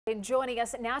And joining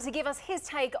us now to give us his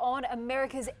take on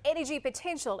America's energy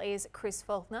potential is Chris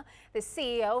Faulkner, the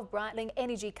CEO of Breitling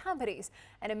Energy Companies,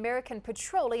 an American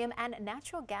petroleum and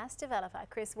natural gas developer.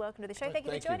 Chris, welcome to the show. Thank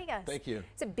you for joining us. Thank you.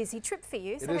 It's a busy trip for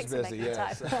you, so it thanks is for busy, making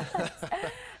yes.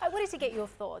 time. I wanted to get your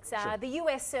thoughts. Sure. The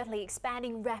US certainly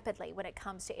expanding rapidly when it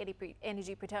comes to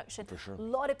energy production. For sure. A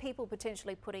lot of people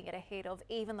potentially putting it ahead of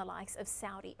even the likes of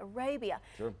Saudi Arabia.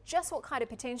 Sure. Just what kind of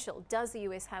potential does the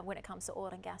US have when it comes to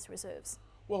oil and gas reserves?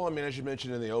 Well, I mean, as you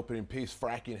mentioned in the opening piece,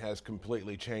 fracking has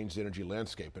completely changed the energy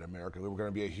landscape in America. We were going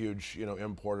to be a huge,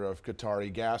 importer of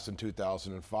Qatari gas in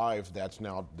 2005. That's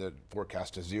now the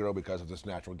forecast to zero because of this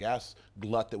natural gas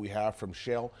glut that we have from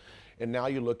shale. And now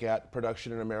you look at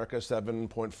production in America,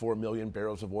 7.4 million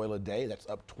barrels of oil a day. That's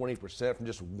up 20% from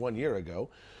just 1 year ago.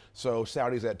 So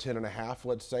Saudi's at 10.5,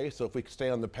 let's say. So if we stay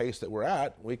on the pace that we're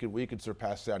at, we could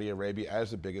surpass Saudi Arabia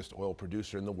as the biggest oil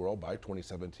producer in the world by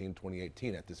 2017,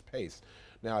 2018 at this pace.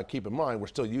 Now, keep in mind, we're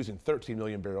still using 13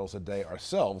 million barrels a day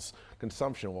ourselves,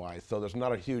 consumption-wise. So there's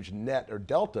not a huge net or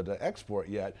delta to export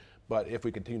yet. But if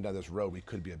we continue down this road, we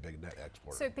could be a big net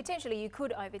exporter. So potentially you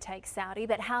could overtake Saudi,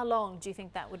 but how long do you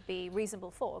think that would be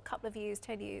reasonable for? A couple of years,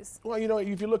 10 years? Well,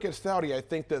 if you look at Saudi, I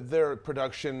think that their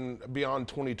production beyond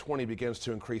 2020 begins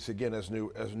to increase again as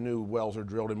new wells are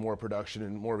drilled and more production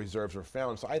and more reserves are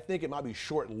found. So I think it might be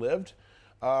short-lived.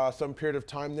 Some period of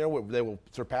time there where they will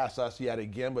surpass us yet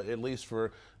again, but at least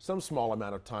for some small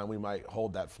amount of time we might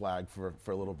hold that flag for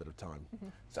a little bit of time. Mm-hmm.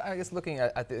 So I guess looking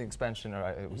at the expansion,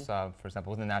 or we saw, for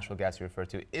example, with the natural gas you referred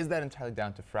to, is that entirely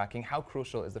down to fracking? How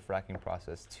crucial is the fracking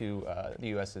process to the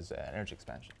U.S.'s energy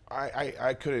expansion?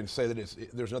 I couldn't say that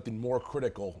there's nothing more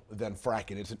critical than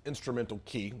fracking. It's an instrumental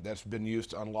key that's been used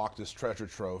to unlock this treasure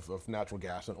trove of natural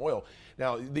gas and oil.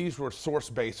 Now, these were source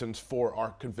basins for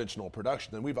our conventional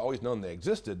production, and we've always known they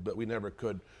existed, but we never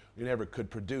could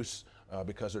produce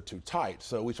because they're too tight.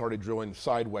 So we started drilling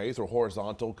sideways or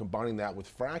horizontal, combining that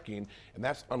with fracking, and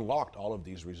that's unlocked all of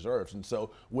these reserves. And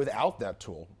so without that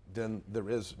tool, then there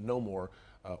is no more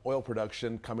oil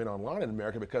production coming online in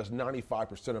America, because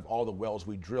 95% of all the wells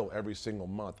we drill every single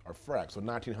month are fracked. So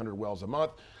 1,900 wells a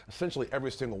month, essentially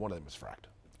every single one of them is fracked.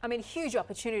 I mean, huge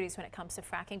opportunities when it comes to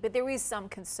fracking, but there is some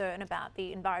concern about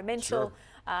the environmental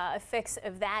effects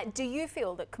of that. Do you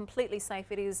feel that completely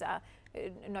safe it is?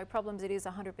 No problems, it is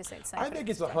 100% safe? I think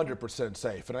it's 100%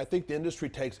 safe, and I think the industry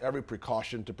takes every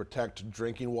precaution to protect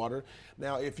drinking water.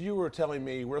 Now, if you were telling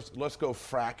me, let's go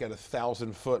frack at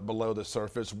 1,000 foot below the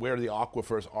surface, where the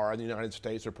aquifers are in the United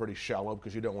States are pretty shallow,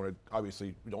 because you don't want to,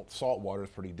 obviously, salt water is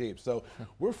pretty deep. So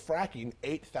we're fracking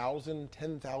 8,000,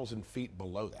 10,000 feet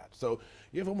below that. So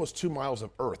you have almost 2 miles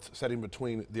of earth sitting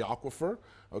between the aquifer,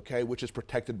 okay, which is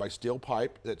protected by steel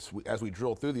pipe. As we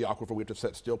drill through the aquifer, we have to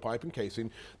set steel pipe and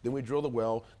casing. Then we drill the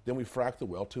well, then we frack the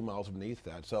well 2 miles beneath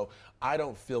that. So I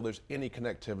don't feel there's any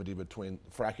connectivity between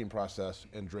the fracking process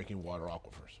and drinking water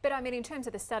aquifers. But I mean, in terms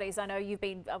of the studies, I know you've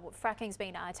been, fracking's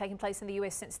been taking place in the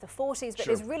US since the 40s, but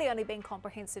there's really only been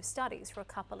comprehensive studies for a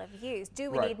couple of years.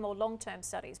 Do we need more long-term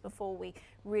studies before we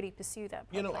really pursue that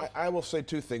properly? I will say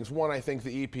two things. One, I think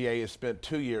the EPA has spent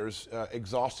 2 years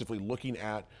exhaustively looking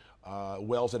at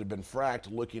wells that have been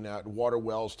fracked, looking at water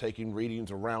wells, taking readings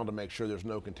around to make sure there's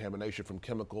no contamination from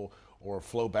chemical or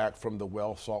flow back from the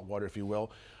well, salt water, if you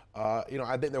will. I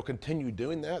think they'll continue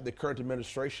doing that. The current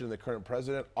administration and the current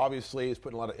president obviously is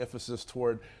putting a lot of emphasis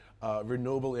toward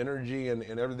renewable energy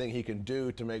and everything he can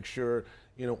do to make sure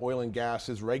oil and gas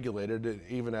is regulated,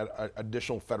 even at an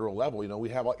additional federal level. We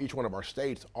have each one of our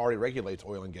states already regulates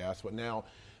oil and gas, but now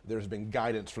there's been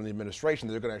guidance from the administration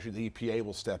that they're going to the EPA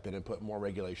will step in and put more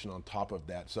regulation on top of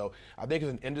that. So I think as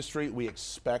an industry, we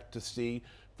expect to see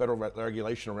federal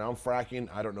regulation around fracking.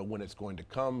 I don't know when it's going to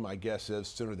come. My guess is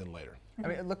sooner than later. I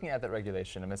mean, looking at that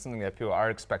regulation, it's something that people are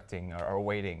expecting or are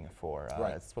waiting for.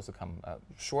 It's supposed to come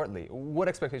shortly. What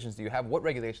expectations do you have? What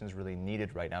regulation is really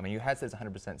needed right now? I mean, you had said it's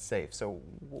 100% safe. So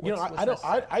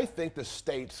I think the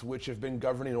states which have been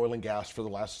governing oil and gas for the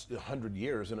last 100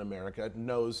 years in America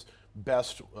knows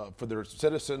best for their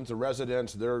citizens, the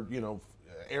residents, their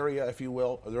area, if you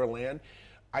will, their land.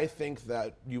 I think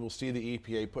that you will see the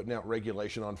EPA putting out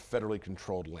regulation on federally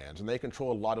controlled lands, and they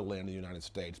control a lot of land in the United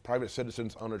States. Private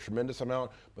citizens own a tremendous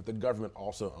amount, but the government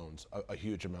also owns a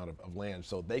huge amount of land,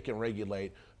 so they can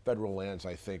regulate federal lands,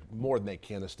 I think, more than they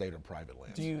can the state or private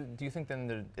lands. Do you think then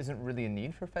there isn't really a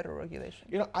need for federal regulation?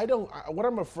 What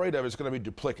I'm afraid of is going to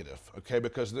be duplicative, okay,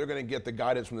 because they're going to get the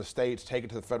guidance from the states, take it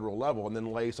to the federal level, and then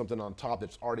lay something on top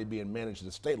that's already being managed at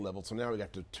the state level. So now we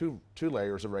got two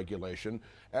layers of regulation,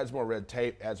 adds more red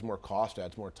tape, adds more cost,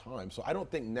 adds more time. So I don't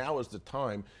think now is the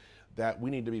time that we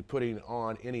need to be putting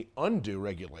on any undue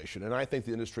regulation. And I think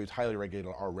the industry is highly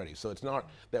regulated already. So it's not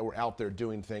that we're out there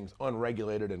doing things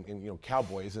unregulated and you know,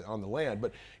 cowboys on the land,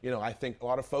 but you know, I think a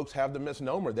lot of folks have the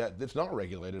misnomer that it's not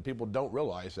regulated. People don't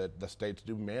realize that the states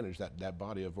do manage that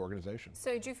body of organization.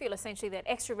 So do you feel essentially that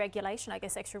extra regulation, I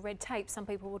guess extra red tape, some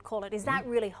people would call it, is that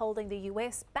really holding the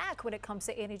US back when it comes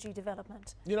to energy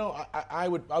development? You know, I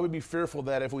would be fearful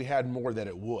that if we had more that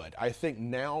it would. I think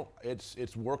now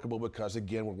it's workable because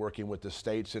again, we're working with the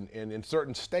states, and in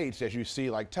certain states, as you see,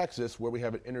 like Texas, where we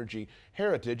have an energy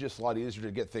heritage, it's a lot easier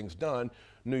to get things done.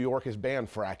 New York has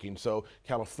banned fracking, so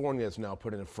California is now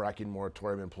putting a fracking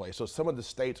moratorium in place. So some of the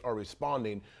states are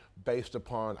responding based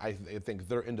upon, I think,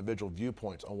 their individual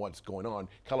viewpoints on what's going on.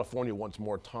 California wants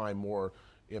more time, more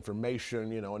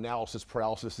information, you know, analysis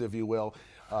paralysis, if you will.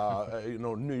 You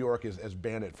know, New York has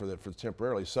banned it for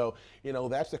temporarily. So, you know,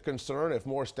 that's a concern. If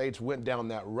more states went down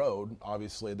that road,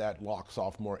 obviously that locks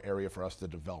off more area for us to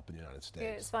develop in the United States.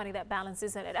 Yeah, it's finding that balance,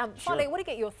 isn't it? Finally, I want to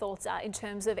get your thoughts in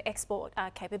terms of export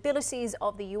capabilities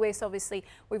of the US. Obviously,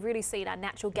 we've really seen our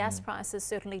natural gas prices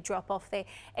certainly drop off there.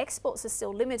 Exports are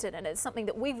still limited, and it's something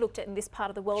that we've looked at in this part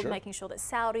of the world, making sure that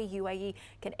Saudi, UAE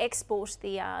can export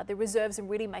the reserves and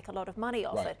really make a lot of money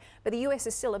off it. But the US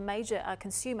is still a major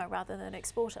consumer rather than an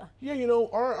exporter. Yeah, you know,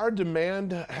 our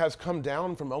demand has come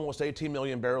down from almost 18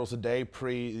 million barrels a day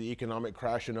pre the economic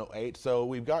crash in '08. So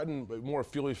we've gotten more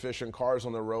fuel efficient cars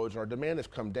on the roads, and our demand has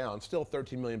come down. Still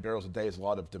 13 million barrels a day is a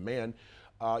lot of demand.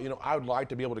 You know, I would like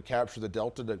to be able to capture the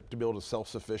delta to be able to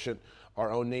self-sufficient our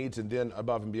own needs, and then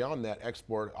above and beyond that,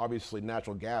 export. Obviously,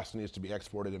 natural gas needs to be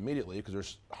exported immediately because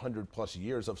there's 100+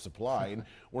 years of supply, and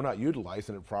we're not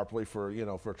utilizing it properly for, you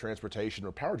know, for transportation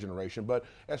or power generation. But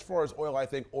as far as oil, I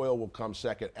think oil will come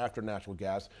second after natural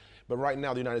gas. But right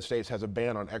now, the United States has a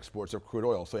ban on exports of crude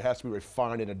oil, so it has to be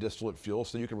refined in a distillate fuel.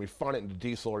 So you can refine it into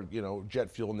diesel or, you know,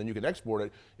 jet fuel, and then you can export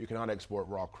it. You cannot export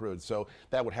raw crude. So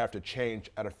that would have to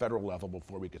change at a federal level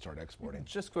before we could start exporting.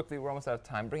 Just quickly, we're almost out of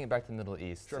time. Bring it back to the Middle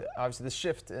East. Sure. Obviously, the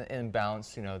shift in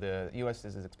balance. You know, the U.S.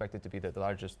 is expected to be the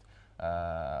largest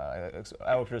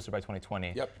oil producer by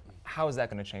 2020. Yep. How is that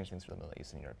going to change things for the Middle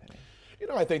East, in your opinion? You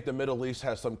know, I think the Middle East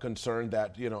has some concern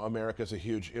that, you know, America is a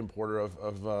huge importer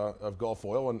of Gulf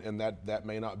oil, and that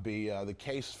may not be the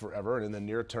case forever, and in the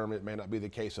near term it may not be the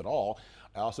case at all.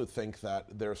 I also think that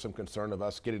there's some concern of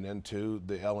us getting into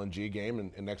the LNG game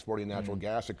and exporting natural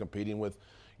gas and competing with,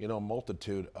 you know, a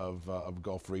multitude of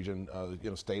Gulf region,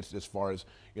 you know, states as far as,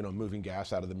 you know, moving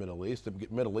gas out of the Middle East. The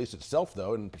Middle East itself,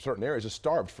 though, in certain areas is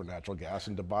starved for natural gas,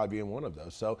 and Dubai being one of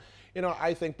those. So, you know,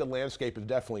 I think the landscape is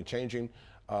definitely changing.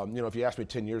 You know, if you asked me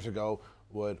 10 years ago,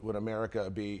 would America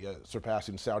be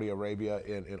surpassing Saudi Arabia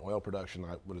in oil production,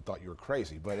 I would have thought you were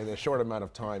crazy. But in a short amount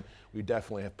of time, we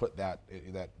definitely have put that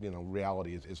you know,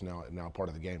 reality is now part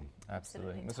of the game.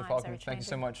 Absolutely. Mr. Falconer, thank you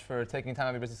so much for taking time out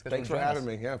of your business schedule. Thanks for having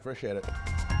me. Yeah, appreciate it.